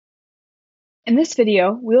In this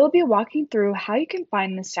video, we will be walking through how you can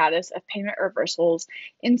find the status of payment reversals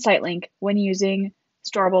in SiteLink when using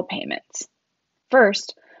Storable Payments.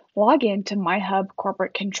 First, log in to MyHub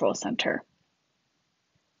Corporate Control Center.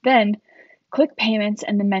 Then, click Payments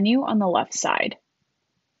in the menu on the left side.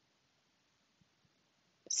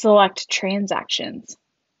 Select Transactions.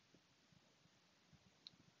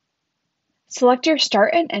 Select your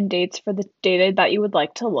start and end dates for the data that you would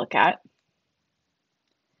like to look at,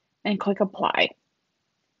 and click Apply.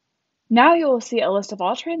 Now you will see a list of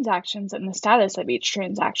all transactions and the status of each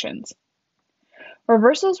transaction.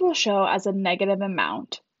 Reversals will show as a negative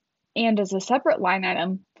amount and as a separate line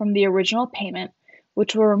item from the original payment,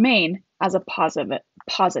 which will remain as a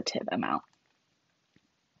positive amount.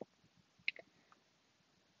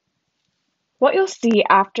 What you'll see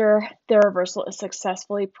after the reversal is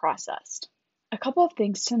successfully processed. A couple of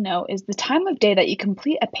things to know is the time of day that you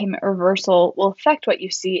complete a payment reversal will affect what you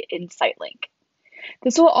see in SiteLink.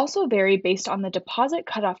 This will also vary based on the deposit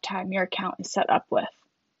cutoff time your account is set up with.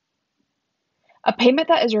 A payment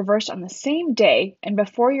that is reversed on the same day and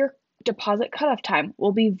before your deposit cutoff time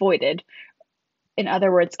will be voided, in other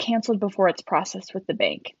words, canceled before it's processed with the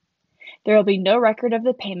bank. There will be no record of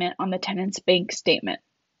the payment on the tenant's bank statement.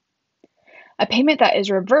 A payment that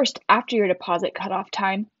is reversed after your deposit cutoff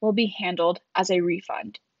time will be handled as a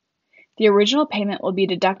refund. The original payment will be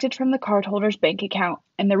deducted from the cardholder's bank account,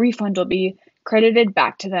 and the refund will be credited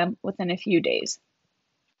back to them within a few days.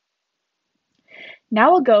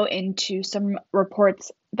 Now we'll go into some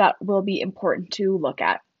reports that will be important to look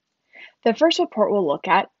at. The first report we'll look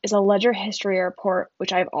at is a ledger history report,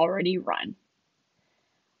 which I've already run.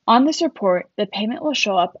 On this report, the payment will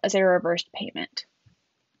show up as a reversed payment.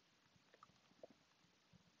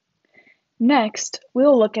 Next, we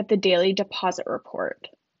will look at the daily deposit report.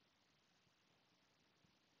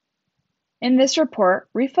 In this report,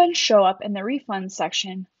 refunds show up in the refunds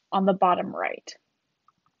section on the bottom right.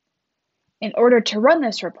 In order to run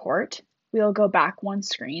this report, we'll go back one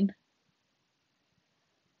screen.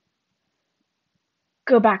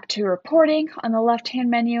 Go back to Reporting on the left-hand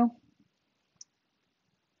menu.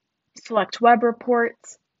 Select Web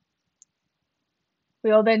Reports. We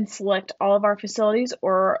will then select all of our facilities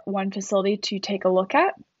or one facility to take a look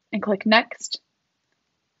at and click Next.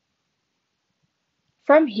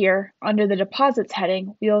 From here, under the Deposits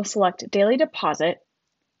heading, we will select Daily Deposit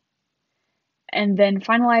and then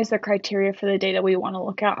finalize the criteria for the data we want to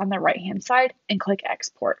look at on the right-hand side and click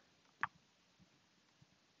Export.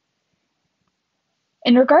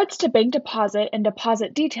 In regards to bank deposit and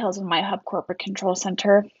deposit details in MyHub Corporate Control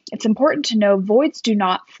Center, it's important to know voids do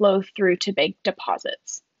not flow through to bank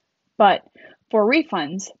deposits. But for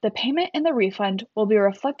refunds, the payment and the refund will be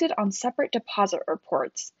reflected on separate deposit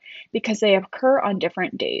reports because they occur on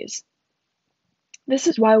different days. This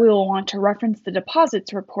is why we will want to reference the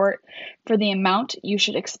deposits report for the amount you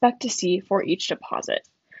should expect to see for each deposit.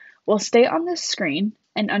 We'll stay on this screen,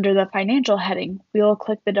 and under the financial heading, we will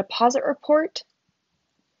click the deposit report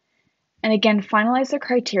and again finalize the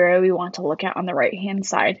criteria we want to look at on the right-hand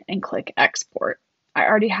side and click Export. I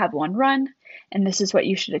already have one run, and this is what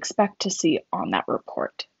you should expect to see on that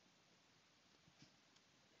report.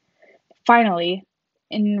 Finally,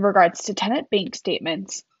 in regards to tenant bank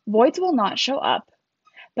statements, voids will not show up,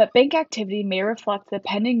 but bank activity may reflect the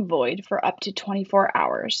pending void for up to 24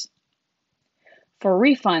 hours. For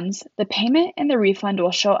refunds, the payment and the refund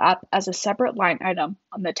will show up as a separate line item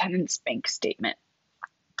on the tenant's bank statement.